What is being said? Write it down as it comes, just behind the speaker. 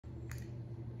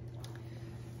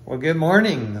Well, good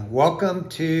morning. Welcome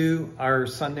to our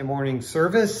Sunday morning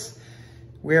service.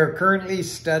 We are currently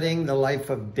studying the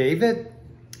life of David,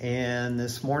 and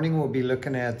this morning we'll be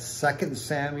looking at 2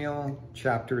 Samuel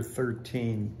chapter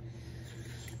 13.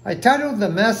 I titled the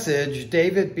message,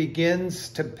 David Begins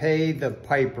to Pay the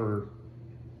Piper.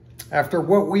 After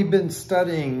what we've been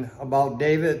studying about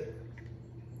David,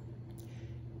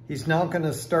 he's now going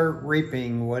to start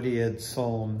reaping what he had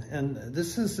sown. And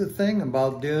this is the thing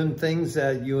about doing things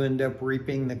that you end up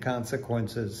reaping the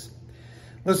consequences.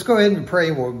 Let's go ahead and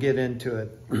pray. We'll get into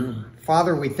it.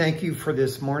 Father, we thank you for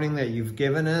this morning that you've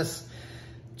given us.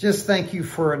 Just thank you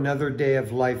for another day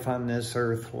of life on this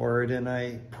earth, Lord. And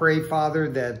I pray, Father,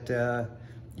 that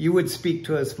you would speak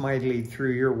to us mightily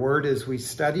through your word as we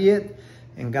study it.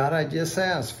 And God, I just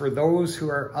ask for those who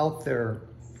are out there,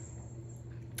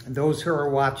 those who are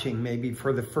watching maybe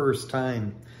for the first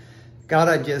time, God,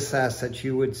 I just ask that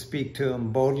you would speak to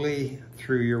them boldly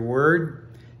through your word.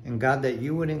 And God, that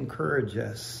you would encourage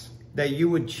us, that you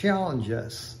would challenge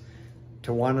us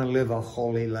to want to live a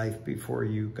holy life before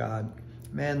you, God.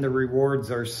 Man, the rewards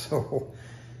are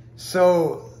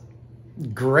so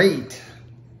great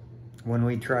when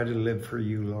we try to live for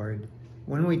you, Lord,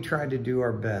 when we try to do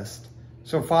our best.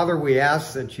 So, Father, we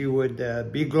ask that you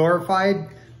would be glorified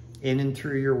in and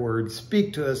through your word.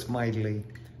 Speak to us mightily,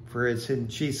 for it's in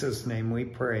Jesus' name we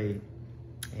pray.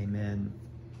 Amen.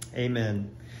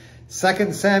 Amen.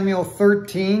 2 Samuel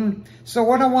 13. So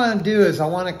what I want to do is I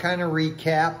want to kind of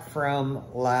recap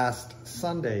from last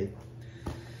Sunday.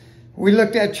 We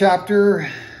looked at chapter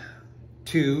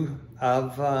 2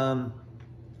 of,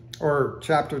 or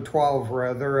chapter 12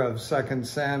 rather, of 2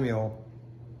 Samuel.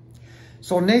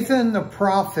 So Nathan the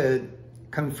prophet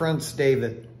confronts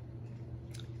David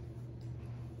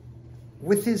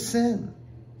with his sin.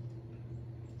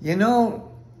 You know,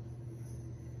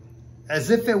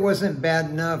 as if it wasn't bad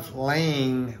enough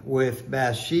laying with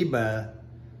Bathsheba,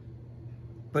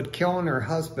 but killing her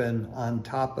husband on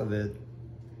top of it.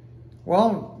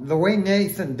 Well, the way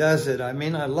Nathan does it, I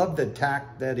mean, I love the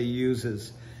tact that he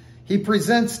uses. He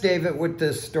presents David with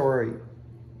this story,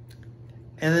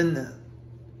 and then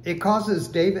it causes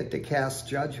David to cast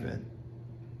judgment,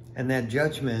 and that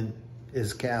judgment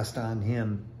is cast on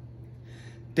him.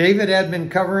 David had been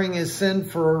covering his sin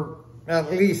for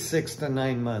at least 6 to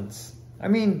 9 months. I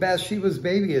mean, Bathsheba's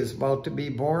baby is about to be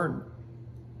born.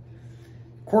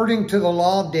 According to the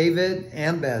law, David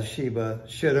and Bathsheba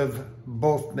should have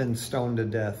both been stoned to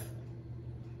death.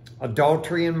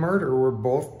 Adultery and murder were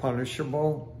both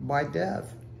punishable by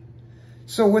death.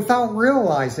 So without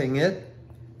realizing it,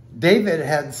 David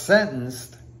had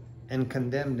sentenced and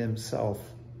condemned himself.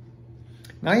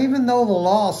 Now, even though the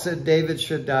law said David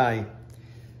should die,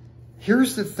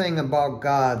 here's the thing about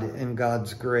God and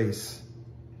God's grace.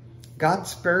 God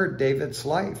spared David's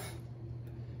life.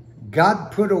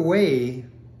 God put away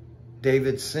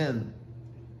David's sin.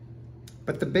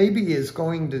 But the baby is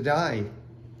going to die,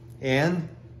 and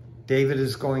David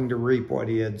is going to reap what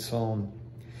he had sown.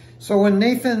 So when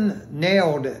Nathan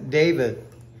nailed David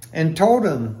and told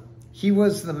him he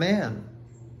was the man,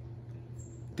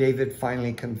 David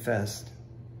finally confessed.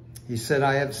 He said,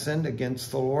 I have sinned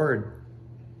against the Lord.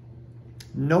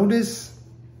 Notice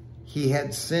he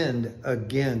had sinned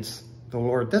against the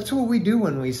Lord. That's what we do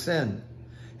when we sin.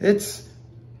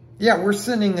 We're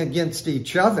sinning against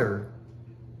each other,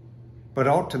 but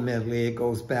ultimately it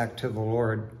goes back to the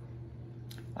Lord.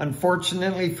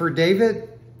 Unfortunately for David,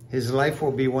 his life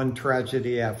will be one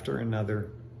tragedy after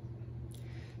another.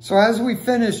 So as we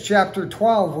finish chapter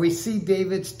 12, we see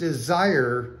David's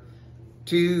desire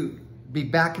to be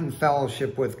back in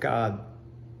fellowship with God.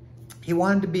 He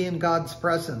wanted to be in God's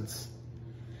presence.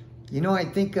 You know, I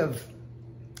think of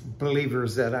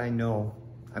believers that I know.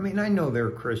 I mean, I know they're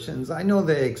Christians. I know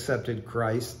they accepted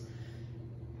Christ.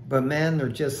 But man,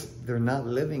 they're not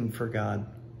living for God.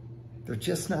 They're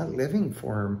just not living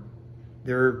for him.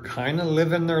 They're kind of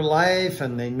living their life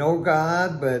and they know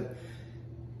God, but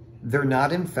they're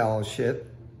not in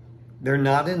fellowship. They're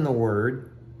not in the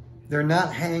Word. They're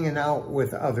not hanging out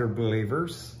with other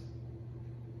believers.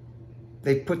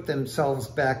 They put themselves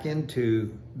back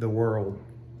into the world.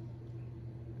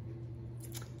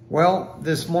 Well,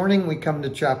 this morning we come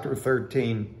to chapter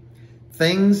 13.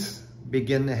 Things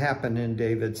begin to happen in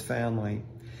David's family.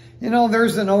 You know,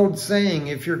 there's an old saying,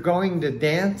 if you're going to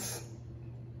dance,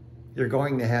 you're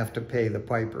going to have to pay the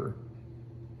piper.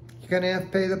 You're going to have to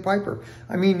pay the piper.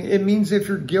 I mean, it means if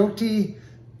you're guilty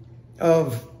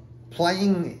of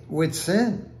playing with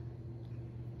sin,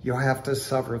 you'll have to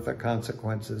suffer the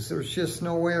consequences. There's just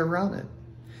no way around it.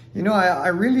 You know, I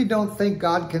really don't think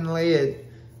God can lay it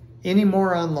any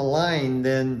more on the line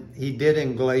than he did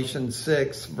in Galatians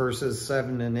 6, verses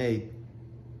 7 and 8.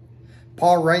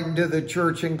 Paul writing to the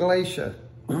church in Galatia,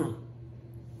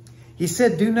 he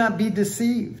said, do not be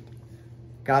deceived.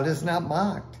 God is not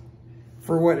mocked.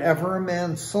 For whatever a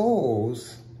man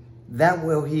sows, that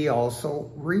will he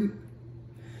also reap.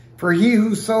 For he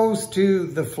who sows to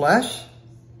the flesh,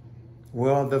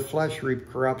 will of the flesh reap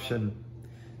corruption.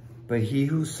 But he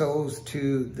who sows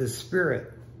to the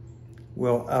Spirit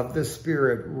will of the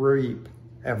Spirit reap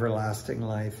everlasting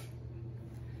life.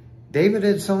 David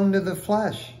had sown to the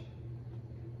flesh.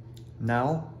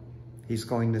 Now he's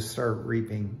going to start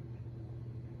reaping.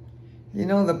 You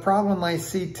know, the problem I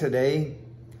see today,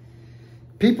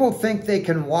 people think they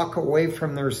can walk away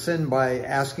from their sin by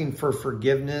asking for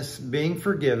forgiveness, being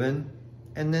forgiven,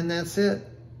 and then that's it.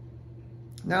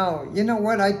 Now, you know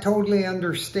what? I totally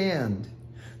understand.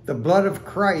 The blood of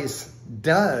Christ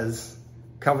does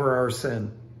cover our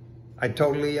sin. I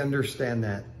totally understand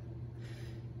that.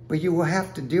 But you will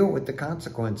have to deal with the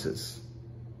consequences.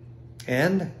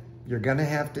 And you're going to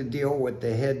have to deal with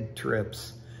the head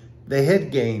trips, the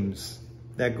head games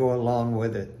that go along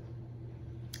with it.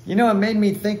 You know, it made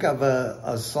me think of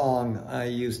a song I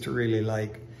used to really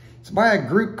like. It's by a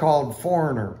group called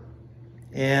Foreigner.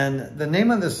 And the name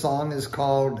of the song is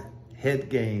called Head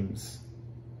Games.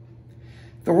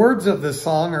 The words of the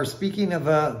song are speaking of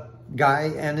a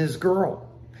guy and his girl.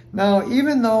 Now,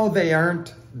 even though they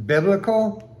aren't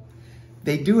biblical,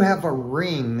 they do have a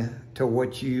ring to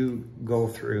what you go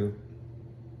through.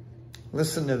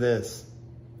 Listen to this.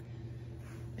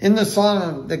 In the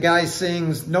song, the guy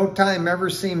sings, no time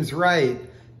ever seems right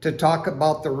to talk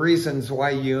about the reasons why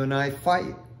you and I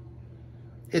fight.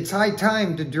 It's high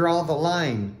time to draw the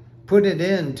line, put it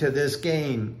into this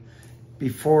game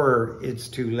before it's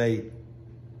too late.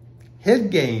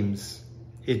 Head games.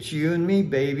 It's you and me,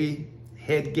 baby.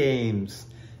 Head games.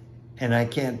 And I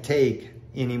can't take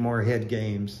any more head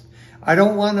games. I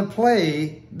don't want to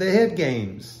play the head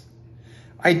games.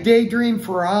 I daydream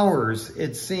for hours.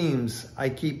 It seems I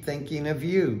keep thinking of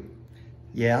you.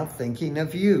 Yeah, thinking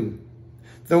of you.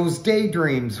 Those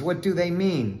daydreams, what do they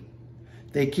mean?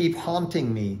 They keep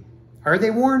haunting me. Are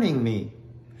they warning me?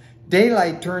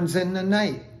 Daylight turns into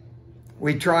night.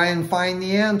 We try and find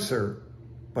the answer,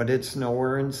 but it's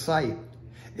nowhere in sight.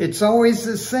 It's always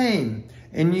the same,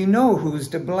 and you know who's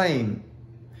to blame.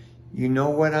 You know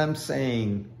what I'm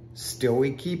saying. Still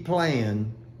we keep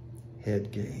playing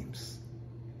head games.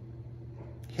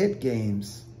 Head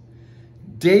games.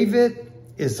 David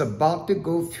is about to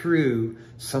go through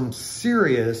some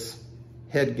serious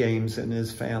head games in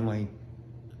his family.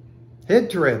 Head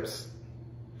trips.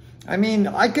 I mean,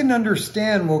 I can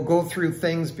understand we'll go through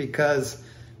things because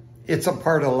it's a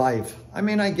part of life. I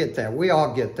mean, I get that. We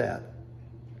all get that.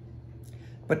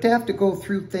 But to have to go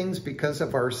through things because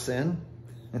of our sin,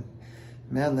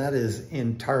 man, that is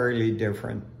entirely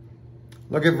different.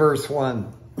 Look at verse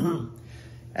 1.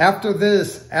 After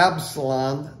this,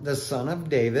 Absalom, the son of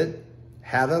David,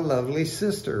 had a lovely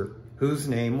sister whose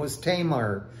name was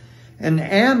Tamar. And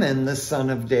Amnon, the son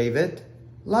of David,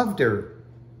 loved her.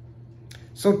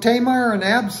 So Tamar and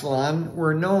Absalom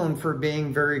were known for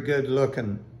being very good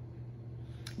looking.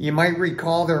 You might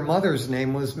recall their mother's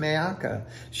name was Maacah.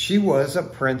 She was a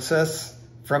princess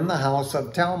from the house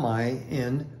of Talmai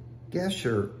in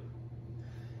Geshur.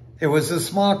 It was a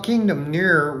small kingdom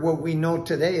near what we know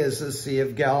today as the Sea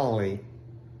of Galilee.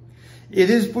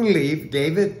 It is believed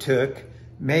David took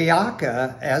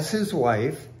Maacah as his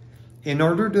wife in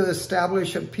order to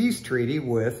establish a peace treaty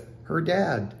with her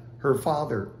dad, her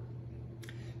father.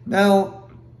 Now,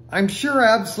 I'm sure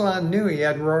Absalom knew he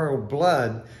had royal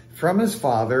blood from his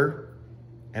father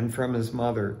and from his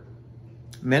mother.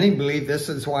 Many believe this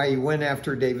is why he went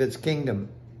after David's kingdom.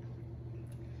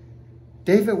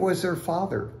 David was their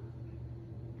father.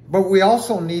 But we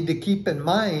also need to keep in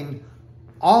mind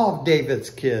all of David's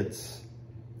kids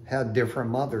had different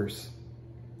mothers.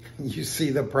 You see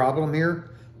the problem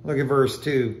here? Look at verse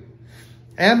 2.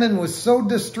 Amnon was so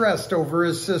distressed over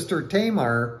his sister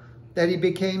Tamar that he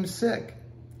became sick,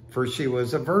 for she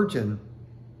was a virgin.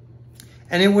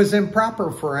 And it was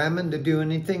improper for Amnon to do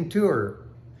anything to her.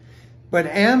 But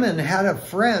Amnon had a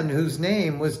friend whose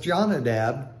name was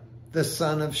Jonadab, the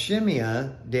son of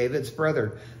Shimeah, David's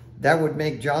brother. That would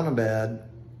make Jonadab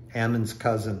Ammon's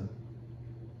cousin.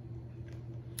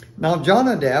 Now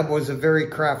Jonadab was a very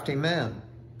crafty man.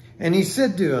 And he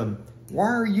said to him, why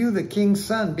are you, the king's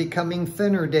son, becoming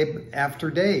thinner day after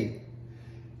day?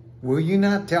 Will you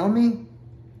not tell me?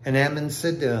 And Ammon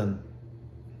said to him,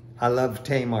 I love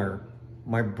Tamar,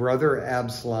 my brother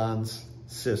Absalom's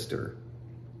sister.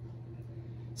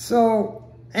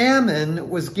 So Ammon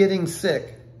was getting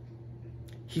sick.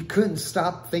 He couldn't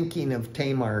stop thinking of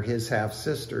Tamar, his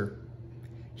half-sister.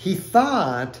 He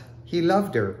thought he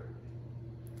loved her.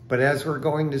 But as we're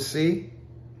going to see,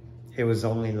 it was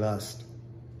only lust.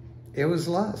 It was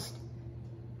lust.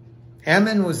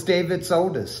 Ammon was David's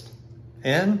oldest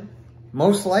and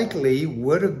most likely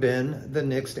would have been the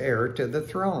next heir to the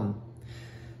throne.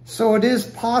 So it is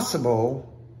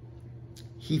possible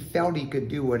he felt he could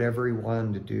do whatever he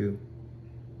wanted to do.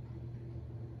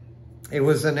 It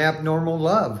was an abnormal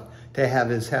love to have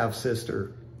his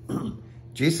half-sister.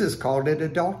 Jesus called it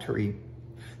adultery.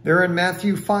 There in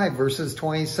Matthew 5, verses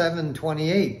 27 and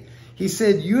 28, he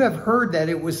said, "You have heard that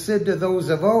it was said to those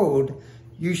of old,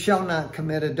 'You shall not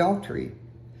commit adultery.'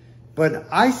 But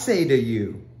I say to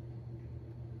you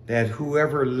that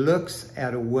whoever looks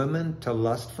at a woman to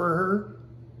lust for her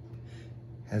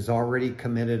has already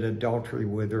committed adultery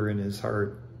with her in his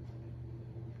heart."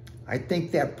 I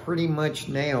think that pretty much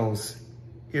nails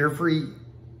every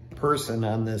person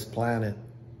on this planet.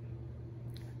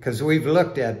 Because we've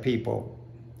looked at people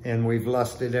and we've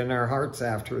lusted in our hearts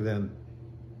after them.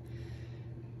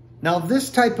 Now, this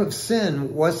type of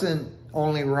sin wasn't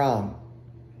only wrong.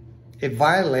 It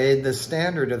violated the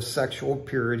standard of sexual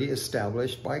purity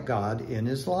established by God in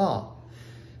his law.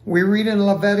 We read in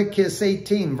Leviticus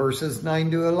 18, verses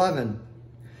 9 to 11,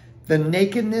 "The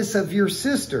nakedness of your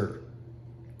sister,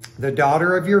 the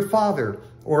daughter of your father,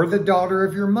 or the daughter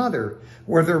of your mother,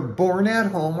 whether born at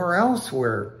home or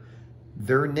elsewhere,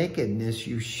 their nakedness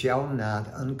you shall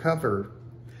not uncover.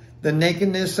 The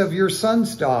nakedness of your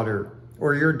son's daughter,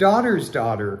 or your daughter's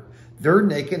daughter, their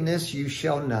nakedness you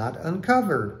shall not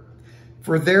uncover.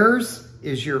 For theirs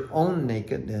is your own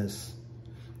nakedness.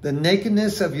 The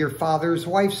nakedness of your father's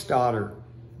wife's daughter,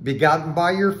 begotten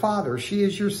by your father, she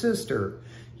is your sister.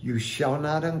 You shall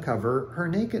not uncover her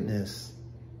nakedness."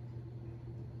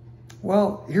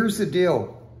 Well, here's the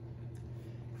deal.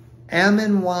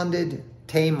 Ammon wanted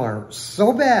Tamar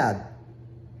so bad,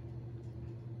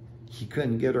 he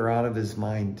couldn't get her out of his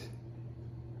mind.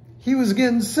 He was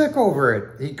getting sick over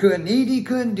it. He couldn't eat, he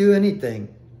couldn't do anything.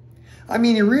 I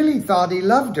mean, he really thought he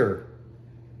loved her.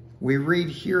 We read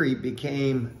here he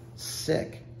became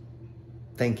sick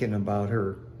thinking about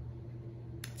her.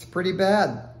 It's pretty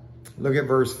bad. Look at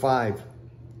verse 5.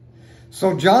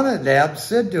 "So Jonadab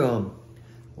said to him,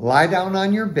 'Lie down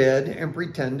on your bed and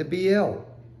pretend to be ill.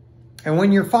 And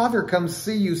when your father comes to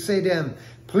see you, say to him,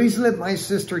 please let my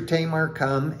sister Tamar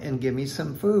come and give me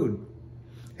some food.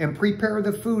 And prepare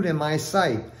the food in my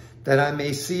sight, that I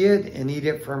may see it and eat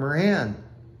it from her hand.'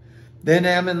 Then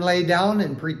Ammon lay down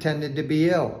and pretended to be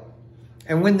ill.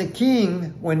 And when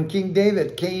King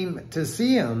David came to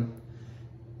see him,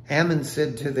 Ammon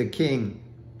said to the king,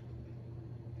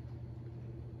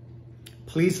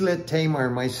 'Please let Tamar,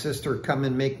 my sister, come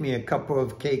and make me a couple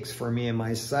of cakes for me in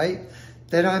my sight,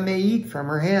 that I may eat from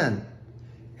her hand.'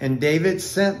 And David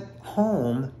sent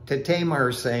home to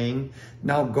Tamar, saying,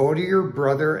 'Now go to your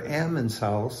brother Ammon's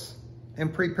house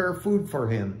and prepare food for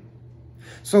him.'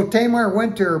 So Tamar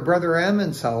went to her brother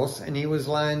Ammon's house, and he was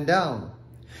lying down.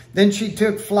 Then she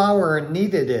took flour and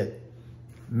kneaded it,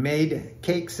 made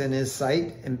cakes in his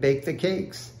sight, and baked the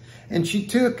cakes. And she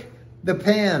took the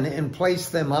pan and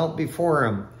placed them out before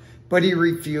him, but he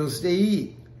refused to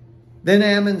eat. Then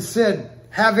Ammon said,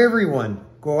 'Have everyone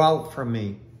go out from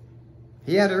me.'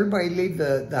 He had everybody leave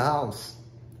the house.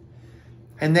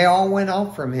 And they all went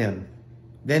out from him.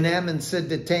 Then Ammon said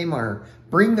to Tamar,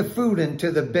 'Bring the food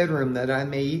into the bedroom, that I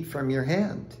may eat from your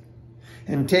hand.'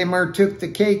 And Tamar took the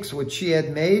cakes which she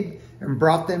had made and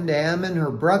brought them to Ammon,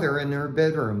 her brother, in her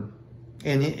bedroom,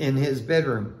 in his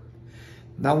bedroom.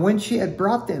 Now when she had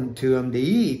brought them to him to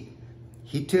eat,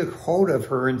 he took hold of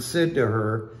her and said to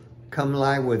her, 'Come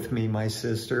lie with me, my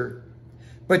sister.'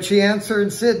 But she answered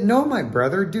and said, 'No, my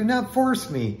brother, do not force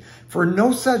me, for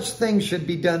no such thing should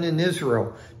be done in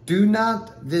Israel. Do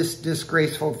not this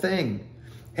disgraceful thing.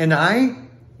 And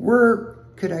where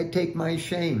could I take my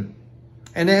shame?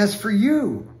 And as for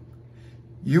you,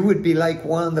 you would be like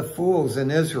one of the fools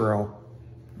in Israel.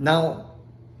 Now,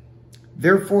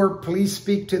 therefore, please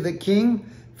speak to the king,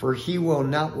 for he will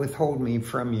not withhold me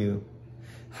from you.'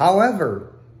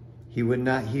 However, he would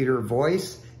not heed her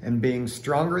voice, and being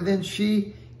stronger than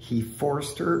she, he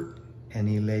forced her, and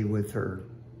he lay with her."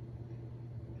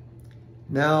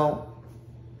 Now,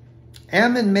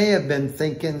 Ammon may have been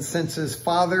thinking, since his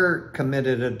father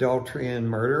committed adultery and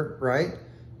murder, right?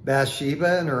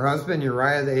 Bathsheba and her husband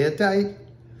Uriah the Hittite.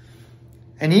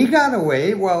 And he got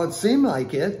away, well, it seemed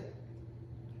like it,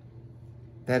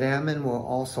 that Ammon will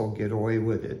also get away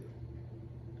with it.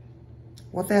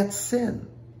 Well, that's sin.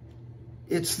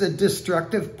 It's the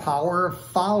destructive power of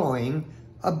following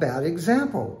a bad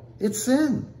example. It's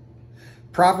sin.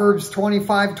 Proverbs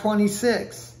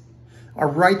 25:26. A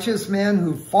righteous man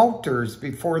who falters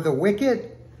before the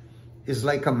wicked is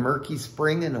like a murky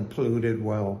spring in a polluted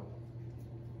well.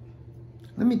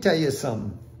 Let me tell you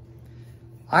something.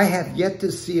 I have yet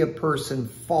to see a person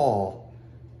fall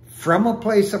from a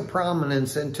place of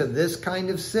prominence into this kind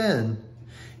of sin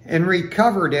and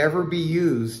recover to ever be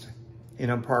used in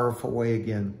a powerful way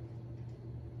again.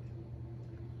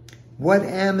 What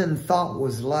Ammon thought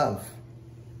was love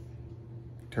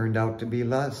turned out to be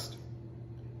lust.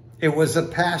 It was a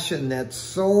passion that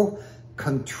so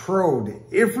controlled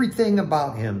everything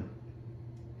about him,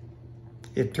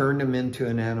 it turned him into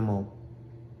an animal.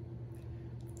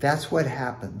 That's what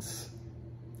happens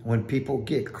when people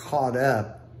get caught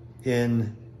up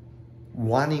in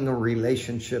wanting a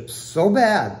relationship so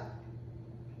bad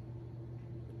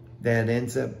that it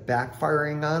ends up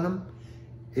backfiring on them.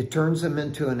 It turns them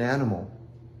into an animal.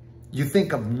 You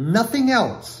think of nothing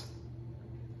else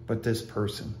but this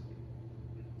person.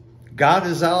 God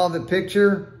is out of the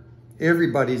picture.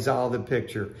 Everybody's out of the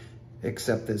picture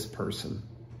except this person.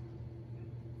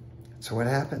 So what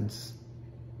happens?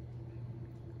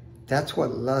 That's what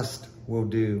lust will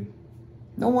do.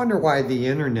 No wonder why the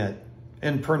internet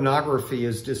and pornography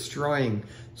is destroying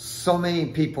so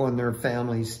many people and their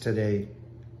families today.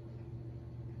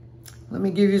 Let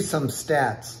me give you some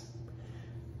stats.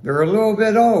 They're a little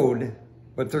bit old,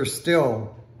 but they're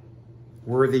still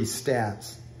worthy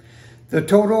stats. The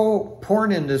total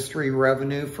porn industry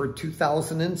revenue for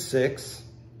 2006,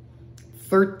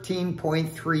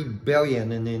 $13.3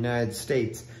 billion in the United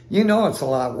States. You know it's a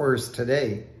lot worse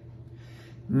today.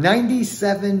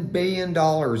 $97 billion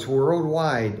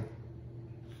worldwide.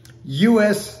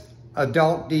 U.S.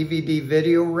 adult DVD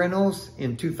video rentals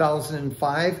in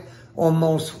 2005,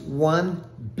 almost 1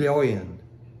 billion.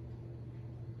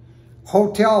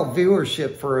 Hotel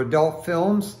viewership for adult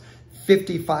films,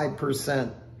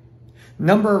 55%.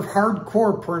 Number of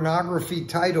hardcore pornography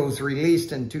titles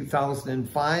released in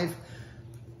 2005,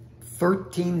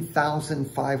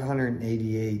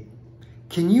 13,588.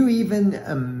 Can you even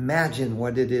imagine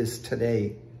what it is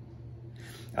today?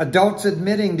 Adults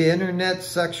admitting to internet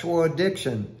sexual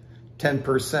addiction,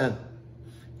 10%.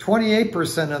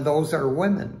 28% of those are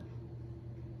women.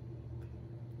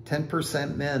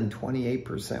 10% men,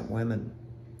 28% women.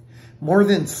 More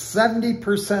than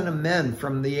 70% of men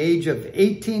from the age of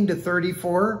 18 to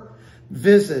 34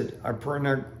 visit a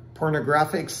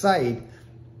pornographic site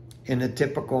in a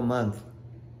typical month.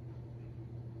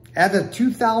 At a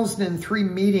 2003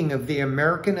 meeting of the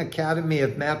American Academy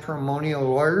of Matrimonial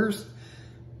Lawyers,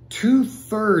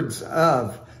 2/3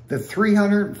 of the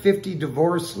 350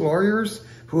 divorce lawyers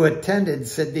who attended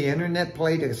said the internet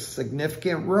played a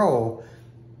significant role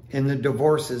in the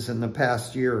divorces in the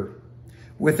past year,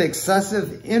 with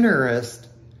excessive interest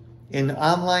in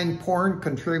online porn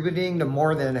contributing to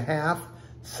more than half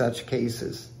such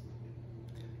cases.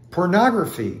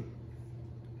 Pornography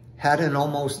had an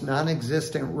almost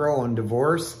non-existent role in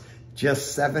divorce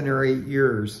just 7 or 8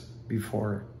 years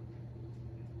before.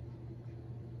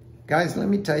 Guys, let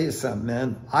me tell you something,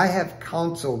 man. I have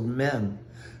counseled men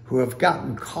who have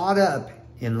gotten caught up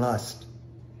in lust.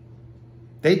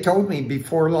 They told me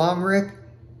before long, Rick,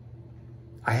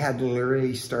 I had to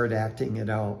literally start acting it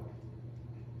out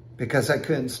because I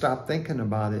couldn't stop thinking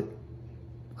about it.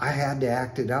 I had to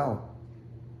act it out.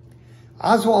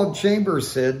 Oswald Chambers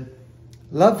said,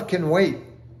 love can wait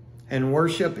and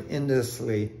worship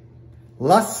endlessly.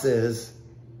 Lust says,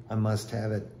 I must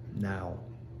have it now.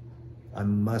 I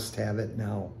must have it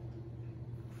now.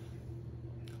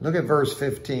 Look at verse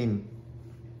 15.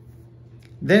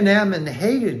 Then Ammon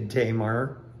hated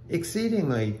Tamar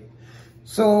exceedingly.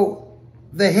 So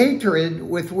the hatred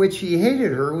with which he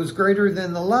hated her was greater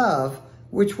than the love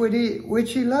which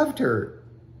he loved her.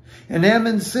 And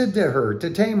Ammon said to her, to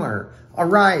Tamar,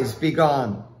 arise, be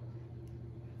gone.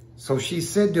 So she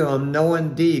said to him, no,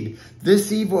 indeed,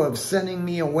 this evil of sending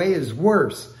me away is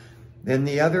worse than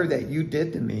the other that you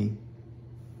did to me.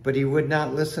 But he would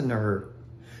not listen to her.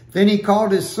 Then he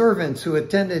called his servants who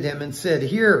attended him and said,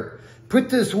 here, put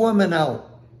this woman out,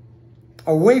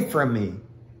 away from me,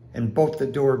 and bolt the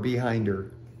door behind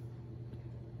her.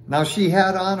 Now she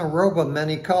had on a robe of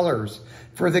many colors,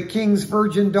 for the king's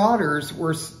virgin daughters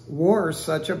wore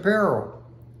such apparel.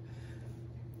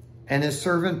 And his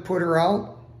servant put her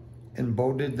out and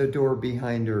bolted the door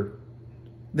behind her.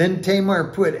 Then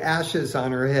Tamar put ashes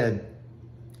on her head,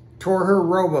 tore her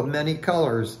robe of many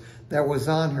colors that was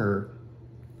on her,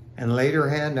 and laid her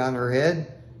hand on her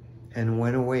head, and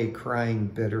went away crying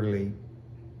bitterly.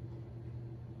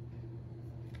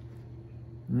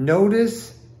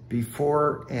 Notice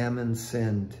before Ammon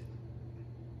sinned,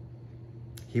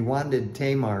 he wanted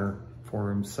Tamar for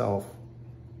himself.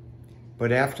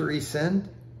 But after he sinned,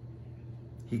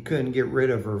 he couldn't get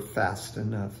rid of her fast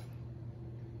enough.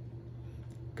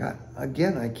 God,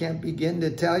 again, I can't begin to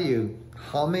tell you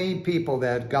how many people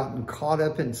that had gotten caught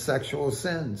up in sexual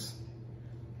sins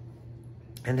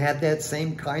and had that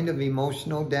same kind of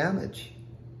emotional damage.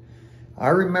 I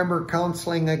remember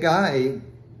counseling a guy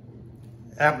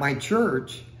at my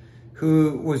church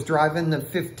who was driving the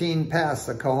 15 Pass,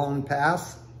 the Cajon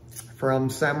Pass,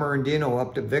 from San Bernardino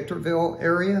up to Victorville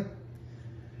area.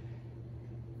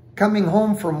 Coming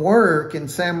home from work in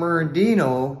San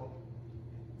Bernardino,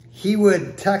 he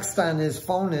would text on his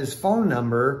phone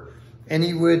number, and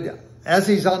he would, as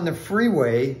he's on the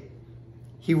freeway,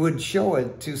 he would show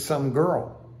it to some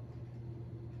girl.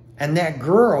 And that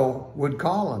girl would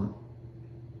call him.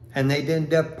 And they'd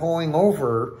end up pulling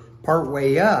over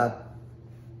partway up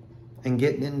and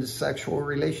getting into sexual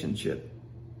relationship.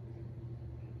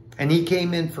 And he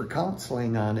came in for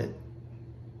counseling on it.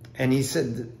 And he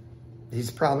said he's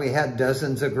probably had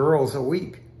dozens of girls a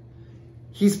week.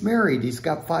 He's married. He's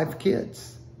got 5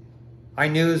 kids. I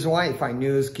knew his wife. I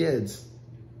knew his kids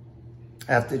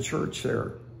at the church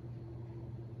there.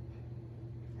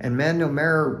 And man, no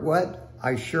matter what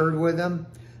I shared with him,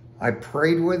 I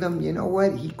prayed with him, you know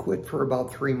what? He quit for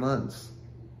about 3 months.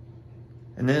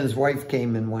 And then his wife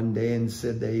came in one day and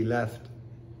said that he left.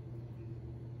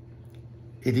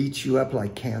 It eats you up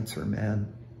like cancer,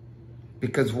 man.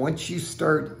 Because once you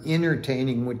start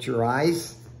entertaining with your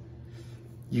eyes,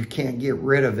 you can't get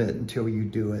rid of it until you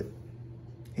do it.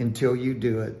 Until you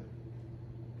do it.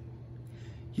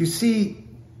 You see,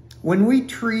 when we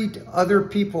treat other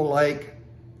people like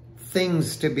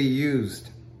things to be used,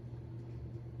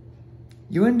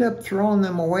 you end up throwing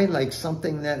them away like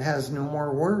something that has no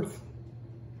more worth.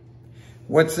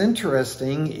 What's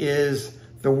interesting is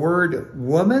the word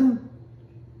woman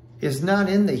is not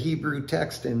in the Hebrew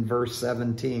text in verse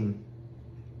 17.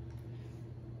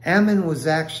 Ammon was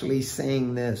actually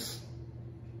saying this.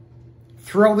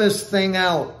 Throw this thing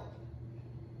out.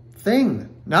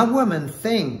 Thing, not woman,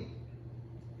 thing.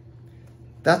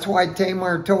 That's why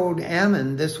Tamar told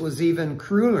Ammon this was even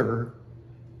crueler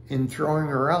in throwing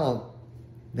her out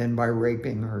than by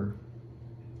raping her.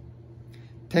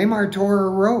 Tamar tore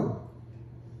her robe.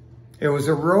 It was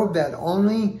a robe that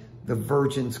only the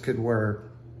virgins could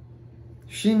wear.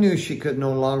 She knew she could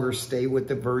no longer stay with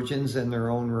the virgins in their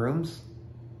own rooms.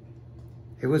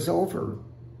 It was over.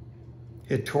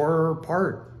 It tore her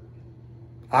apart.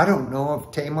 I don't know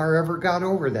if Tamar ever got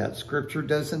over that. Scripture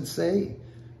doesn't say.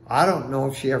 I don't know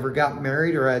if she ever got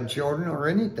married or had children or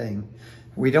anything.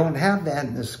 We don't have that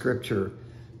in the scripture.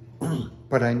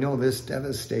 But I know this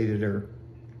devastated her.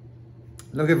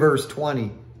 Look at verse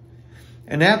 20.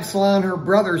 And Absalom, her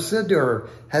brother, said to her,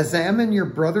 has Ammon, your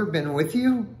brother, been with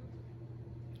you?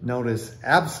 Notice,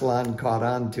 Absalom caught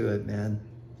on to it, man.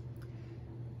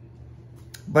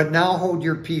 But now hold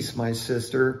your peace, my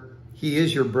sister. He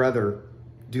is your brother.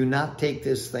 Do not take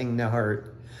this thing to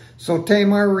heart. So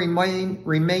Tamar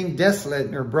remained desolate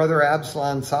in her brother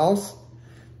Absalom's house.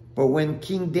 But when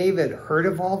King David heard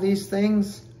of all these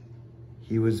things,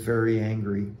 he was very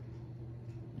angry.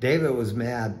 David was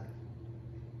mad.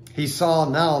 He saw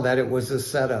now that it was a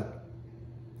setup.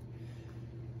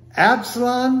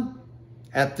 Absalom,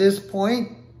 at this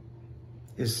point,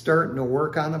 is starting to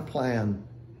work on a plan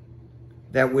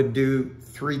that would do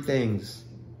 3 things.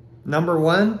 Number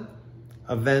 1,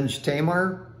 avenge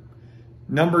Tamar.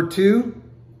 Number 2,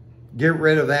 get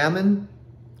rid of Ammon.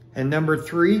 And number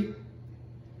 3,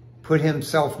 put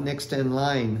himself next in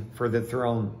line for the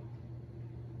throne.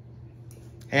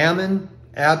 Ammon,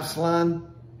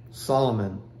 Absalom,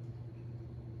 Solomon.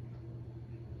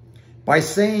 By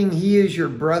saying he is your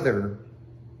brother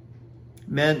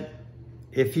meant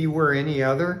if he were any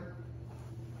other,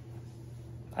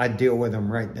 I'd deal with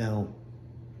him right now.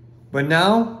 But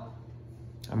now,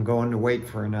 I'm going to wait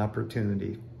for an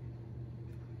opportunity.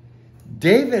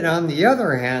 David, on the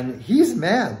other hand, he's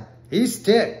mad. He's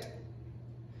ticked.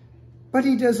 But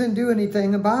he doesn't do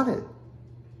anything about it.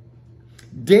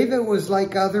 David was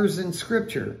like others in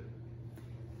Scripture.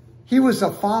 He was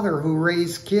a father who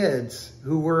raised kids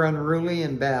who were unruly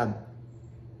and bad.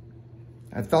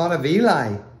 I thought of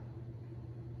Eli,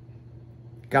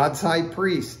 God's high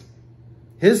priest.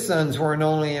 His sons weren't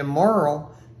only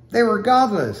immoral, they were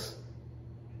godless.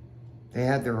 They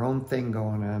had their own thing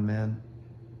going on, man.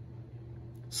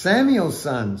 Samuel's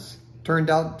sons turned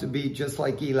out to be just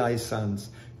like Eli's sons,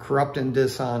 corrupt and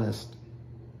dishonest.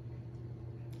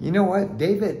 You know what?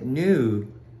 David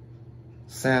knew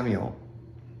Samuel.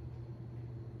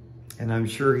 And I'm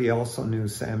sure he also knew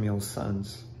Samuel's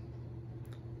sons.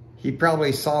 He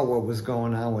probably saw what was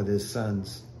going on with his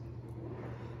sons.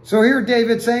 So here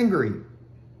David's angry.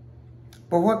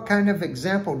 But what kind of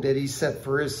example did he set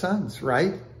for his sons,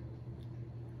 right?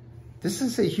 This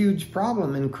is a huge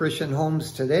problem in Christian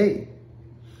homes today.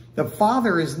 The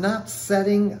father is not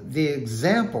setting the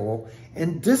example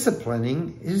and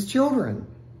disciplining his children.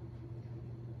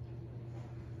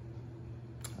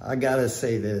 I gotta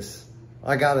say this.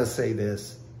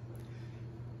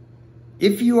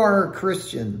 If you are a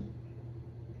Christian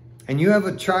and you have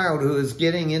a child who is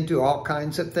getting into all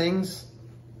kinds of things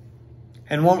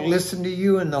and won't listen to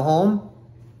you in the home,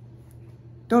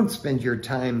 don't spend your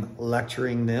time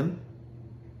lecturing them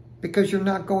because you're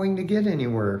not going to get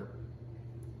anywhere.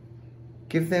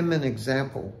 Give them an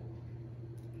example.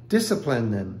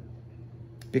 Discipline them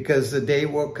because the day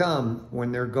will come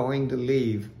when they're going to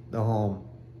leave the home.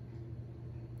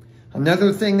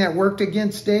 Another thing that worked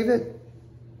against David,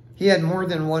 he had more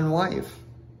than one wife.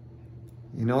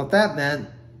 You know what that meant?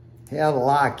 He had a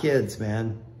lot of kids,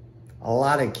 man. A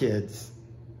lot of kids.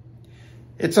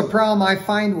 It's a problem I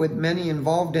find with many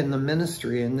involved in the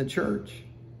ministry in the church.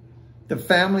 The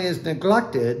family is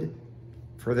neglected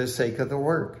for the sake of the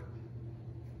work.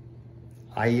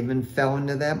 I even fell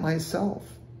into that myself.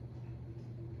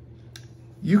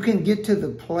 You can get to the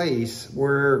place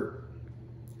where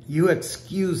you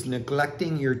excuse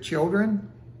neglecting your children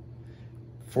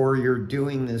for you're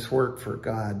doing this work for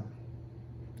God.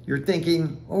 You're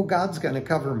thinking, oh, God's going to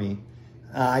cover me.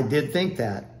 I did think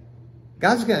that.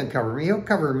 God's going to cover me. He'll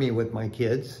cover me with my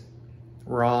kids.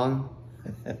 Wrong.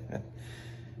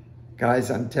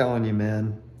 Guys, I'm telling you,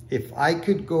 man, if I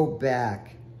could go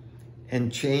back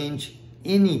and change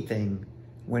anything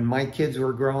when my kids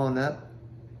were growing up,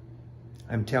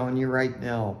 I'm telling you right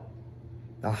now,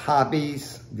 the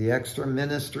hobbies, the extra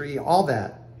ministry, all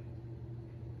that,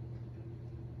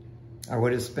 I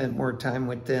would have spent more time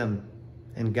with them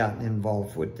and gotten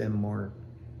involved with them more.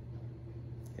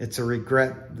 It's a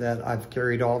regret that I've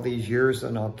carried all these years,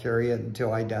 and I'll carry it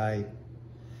until I die.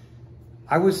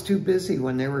 I was too busy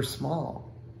when they were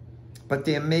small. But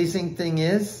the amazing thing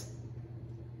is,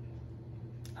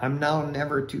 I'm now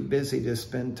never too busy to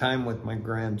spend time with my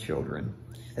grandchildren.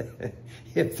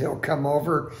 If they'll come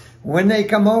over, when they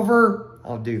come over,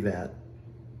 I'll do that.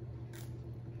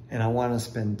 And I want to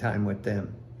spend time with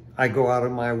them. I go out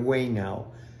of my way now.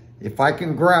 If I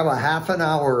can grab a half an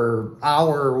hour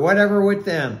or whatever with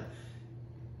them,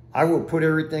 I will put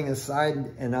everything aside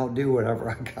and I'll do whatever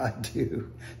I got to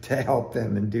do to help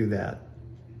them and do that.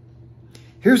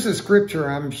 Here's a scripture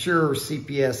I'm sure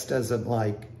CPS doesn't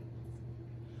like.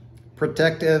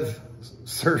 Protective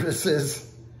services.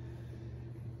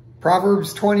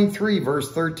 Proverbs 23,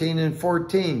 verse 13 and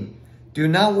 14. Do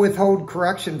not withhold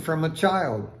correction from a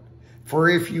child, for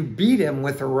if you beat him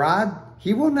with a rod,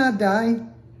 he will not die.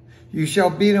 You shall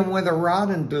beat him with a rod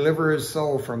and deliver his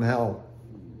soul from hell.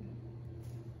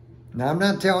 Now, I'm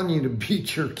not telling you to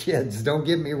beat your kids. Don't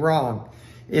get me wrong.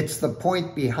 It's the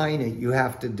point behind it. You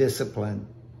have to discipline.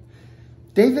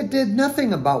 David did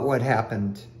nothing about what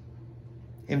happened.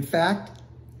 In fact,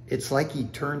 it's like he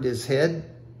turned his head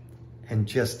and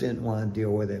just didn't want to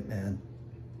deal with it, man.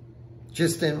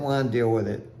 Just didn't want to deal with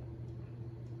it.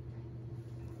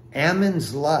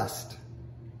 Ammon's lust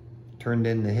turned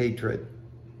into hatred.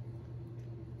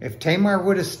 If Tamar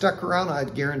would have stuck around,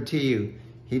 I'd guarantee you,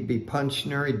 he'd be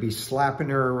punching her, he'd be slapping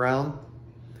her around.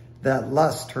 That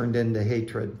lust turned into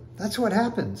hatred. That's what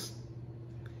happens.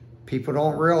 People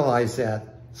don't realize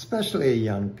that, especially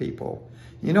young people.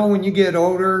 You know, when you get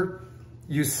older,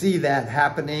 you see that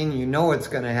happening. You know it's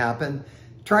going to happen.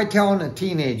 Try telling a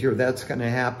teenager that's going to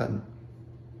happen.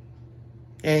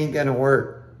 It ain't going to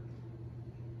work.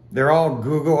 They're all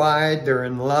Google-eyed. They're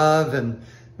in love and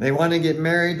they want to get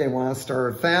married. They want to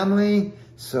start a family.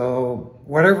 So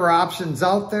whatever option's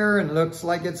out there and looks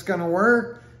like it's going to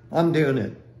work, I'm doing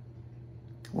it.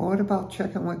 Well, what about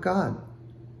checking with God?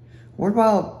 What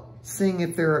about seeing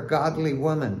if they're a godly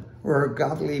woman or a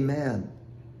godly man?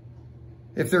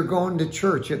 If they're going to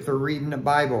church, if they're reading the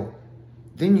Bible,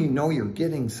 then you know you're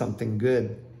getting something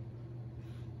good.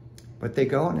 But they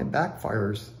go and it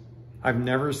backfires. I've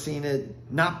never seen it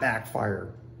not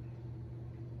backfire.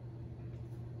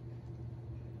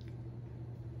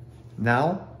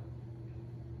 Now,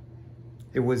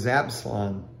 it was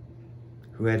Absalom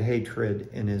who had hatred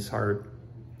in his heart.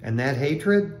 And that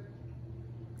hatred,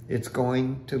 it's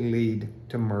going to lead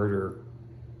to murder.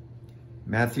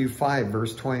 Matthew 5,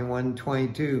 verse 21,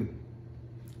 22.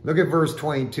 Look at verse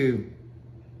 22.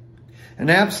 And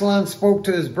Absalom spoke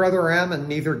to his brother Ammon,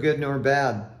 neither good nor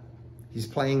bad. He's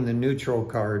playing the neutral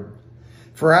card.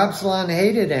 For Absalom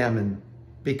hated Ammon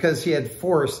because he had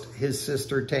forced his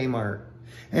sister Tamar.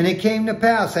 And it came to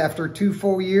pass after 2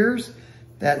 full years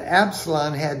that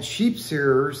Absalom had sheep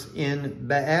shearers in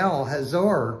Baal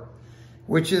Hazor,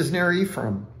 which is near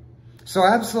Ephraim. So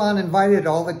Absalom invited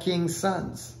all the king's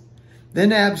sons.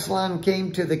 Then Absalom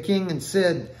came to the king and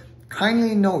said,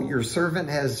 kindly note your servant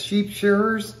has sheep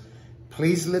shearers.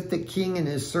 Please let the king and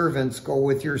his servants go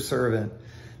with your servant.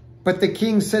 But the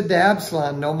king said to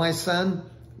Absalom, no, my son,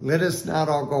 let us not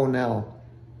all go now,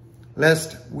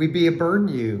 lest we be a burden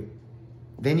to you.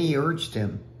 Then he urged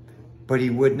him, but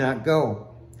he would not go,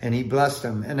 and he blessed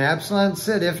him. And Absalom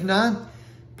said, if not,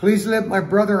 please let my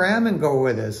brother Ammon go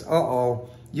with us. Uh-oh.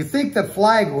 You think the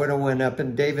flag would have went up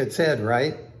in David's head,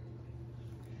 right?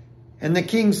 And the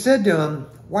king said to him,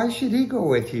 why should he go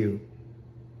with you?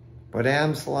 But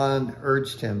Absalom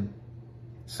urged him.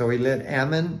 So he let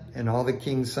Ammon and all the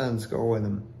king's sons go with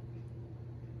him.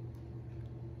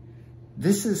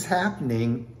 This is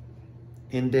happening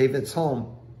in David's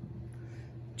home,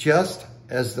 just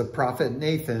as the prophet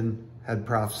Nathan had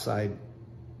prophesied.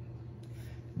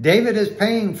 David is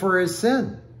paying for his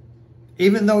sin,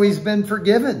 even though he's been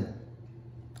forgiven.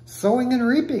 Sowing and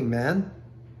reaping, man.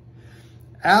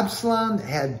 Absalom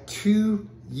had 2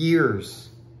 years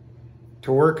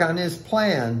to work on his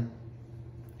plan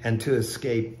and to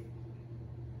escape.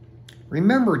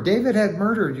 Remember, David had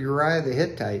murdered Uriah the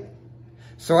Hittite.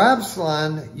 So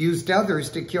Absalom used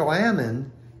others to kill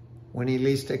Ammon when he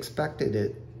least expected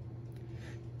it.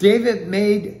 David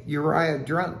made Uriah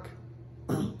drunk.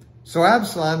 So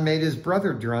Absalom made his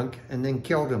brother drunk and then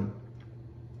killed him.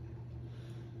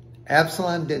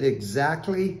 Absalom did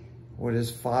exactly what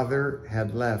his father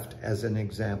had left as an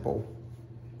example.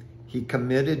 He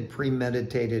committed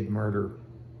premeditated murder.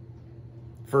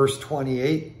 Verse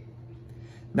 28,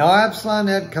 now Absalom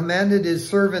had commanded his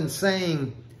servants,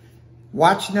 saying,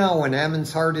 watch now when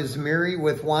Ammon's heart is merry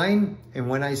with wine, and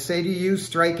when I say to you,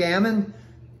 strike Ammon,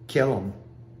 kill him.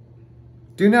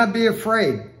 Do not be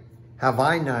afraid. Have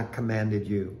I not commanded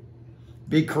you?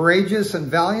 Be courageous and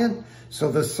valiant.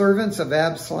 So the servants of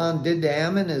Absalom did to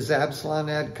Ammon as Absalom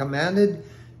had commanded.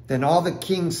 Then all the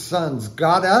king's sons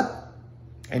got up,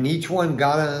 and each one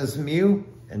got on his mule,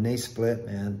 and they split,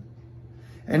 man.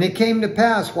 And it came to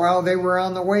pass while they were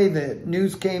on the way that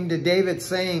news came to David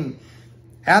saying,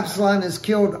 Absalom has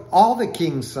killed all the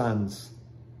king's sons,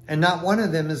 and not one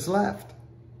of them is left.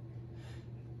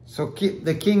 So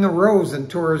the king arose and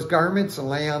tore his garments and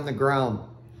lay on the ground.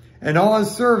 And all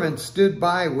his servants stood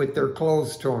by with their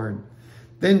clothes torn.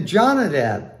 Then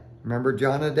Jonadab, remember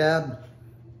Jonadab,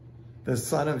 the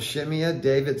son of Shimeah,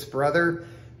 David's brother,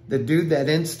 the dude that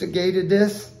instigated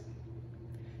this?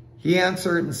 He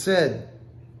answered and said,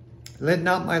 let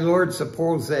not my lord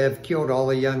suppose they have killed all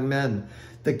the young men,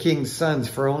 the king's sons,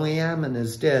 for only Ammon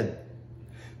is dead.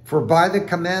 For by the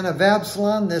command of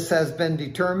Absalom, this has been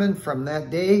determined from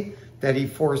that day that he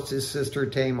forced his sister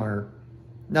Tamar.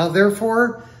 Now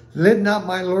therefore, let not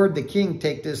my lord the king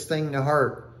take this thing to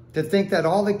heart, to think that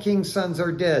all the king's sons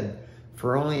are dead,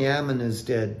 for only Ammon is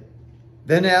dead.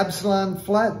 Then Absalom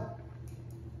fled.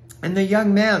 And the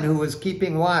young man who was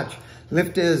keeping watch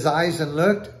lifted his eyes and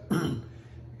looked,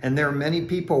 and there many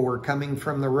people were coming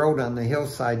from the road on the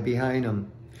hillside behind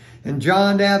him. And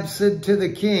Jonadab said to the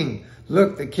king,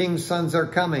 look, the king's sons are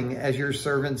coming, as your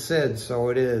servant said, so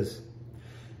it is.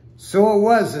 So it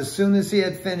was, as soon as he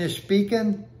had finished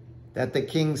speaking, that the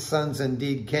king's sons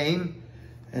indeed came,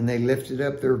 and they lifted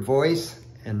up their voice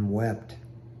and wept.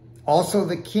 Also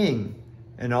the king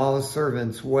and all his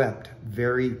servants wept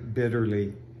very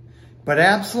bitterly. But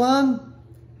Absalom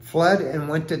fled and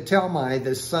went to Talmai,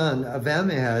 the son of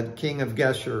Ammihud, king of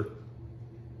Geshur.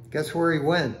 Guess where he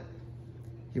went?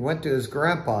 He went to his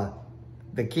grandpa,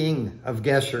 the king of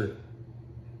Geshur.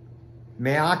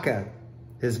 Maacah,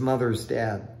 his mother's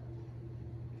dad.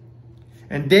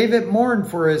 And David mourned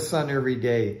for his son every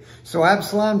day. So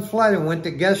Absalom fled and went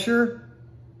to Geshur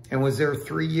and was there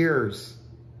 3 years.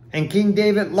 And King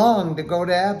David longed to go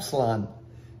to Absalom,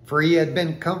 for he had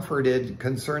been comforted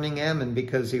concerning Ammon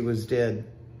because he was dead.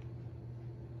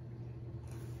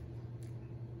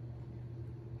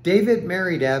 David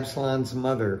married Absalom's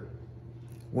mother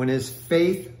when his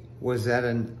faith was at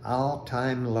an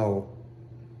all-time low.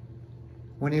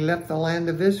 When he left the land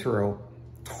of Israel,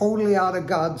 totally out of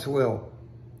God's will.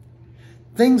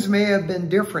 Things may have been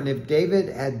different if David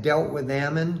had dealt with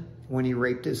Ammon when he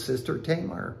raped his sister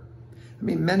Tamar. I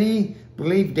mean, many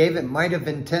believe David might have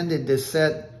intended to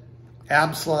set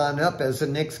Absalom up as the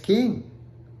next king.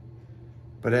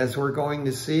 But as we're going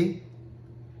to see,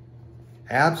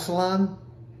 Absalom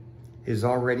is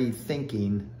already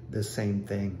thinking the same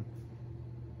thing.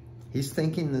 He's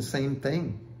thinking the same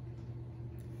thing.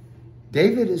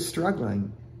 David is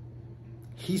struggling.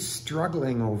 He's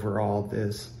struggling over all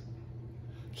this.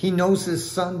 He knows his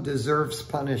son deserves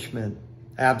punishment,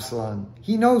 Absalom.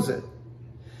 He knows it.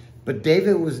 But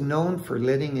David was known for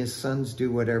letting his sons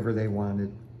do whatever they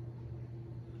wanted.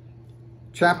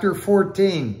 Chapter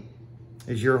 14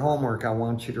 is your homework. I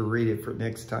want you to read it for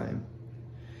next time.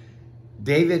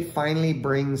 David finally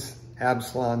brings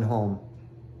Absalom home,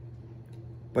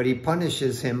 but he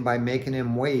punishes him by making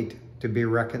him wait to be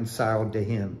reconciled to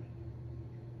him.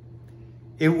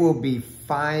 It will be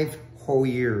 5 whole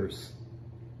years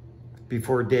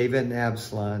before David and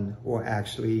Absalom will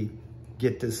actually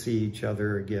get to see each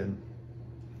other again.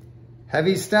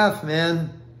 Heavy stuff,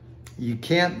 man. You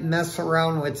can't mess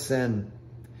around with sin.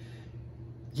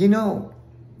 You know,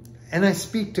 and I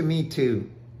speak to me too.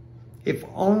 If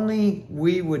only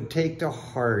we would take to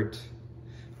heart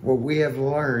what we have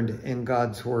learned in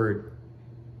God's word.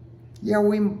 Yeah,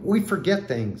 we forget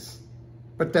things,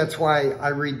 but that's why I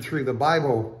read through the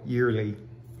Bible yearly.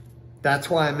 That's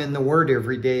why I'm in the word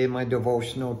every day in my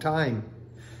devotional time,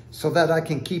 so that I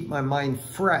can keep my mind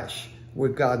fresh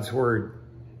with God's word.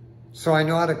 So I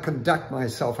know how to conduct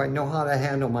myself. I know how to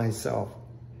handle myself.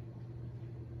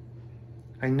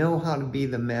 I know how to be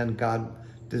the man God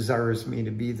desires me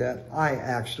to be, that I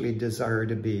actually desire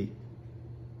to be.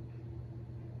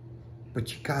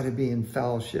 But you got to be in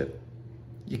fellowship.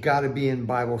 You got to be in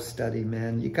Bible study,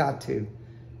 man. You got to.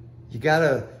 You got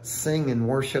to sing and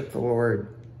worship the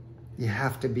Lord. You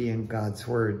have to be in God's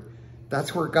word.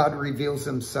 That's where God reveals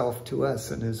himself to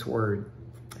us in his word.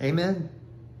 Amen?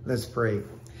 Let's pray.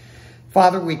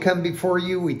 Father, we come before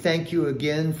you. We thank you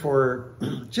again for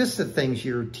just the things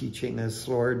you're teaching us,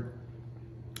 Lord.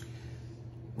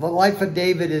 The life of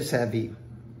David is heavy.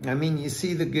 I mean, you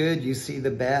see the good, you see the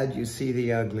bad, you see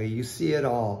the ugly, you see it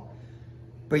all.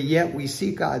 But yet we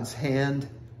see God's hand.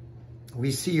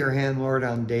 We see your hand, Lord,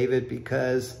 on David,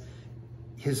 because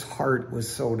his heart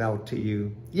was sold out to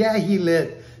you. Yeah, he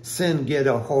let sin get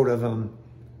a hold of him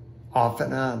off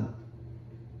and on.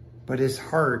 But his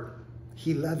heart,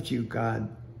 he loved you,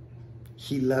 God.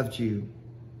 He loved you.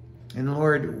 And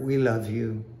Lord, we love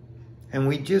you. And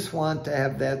we just want to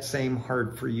have that same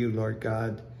heart for you, Lord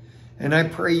God. And I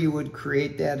pray you would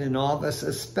create that in all of us,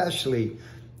 especially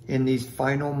in these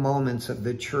final moments of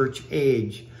the church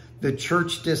age, the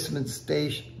church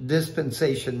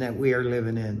dispensation that we are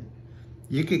living in.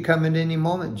 You could come at any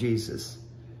moment, Jesus.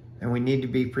 And we need to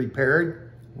be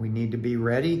prepared. We need to be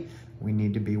ready. We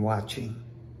need to be watching.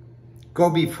 Go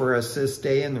before us this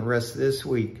day and the rest of this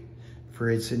week. For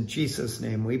it's in Jesus'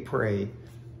 name we pray.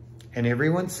 And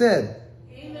everyone said,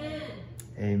 amen.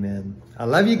 Amen. I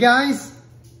love you guys.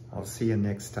 I'll see you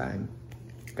next time.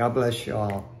 God bless you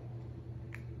all.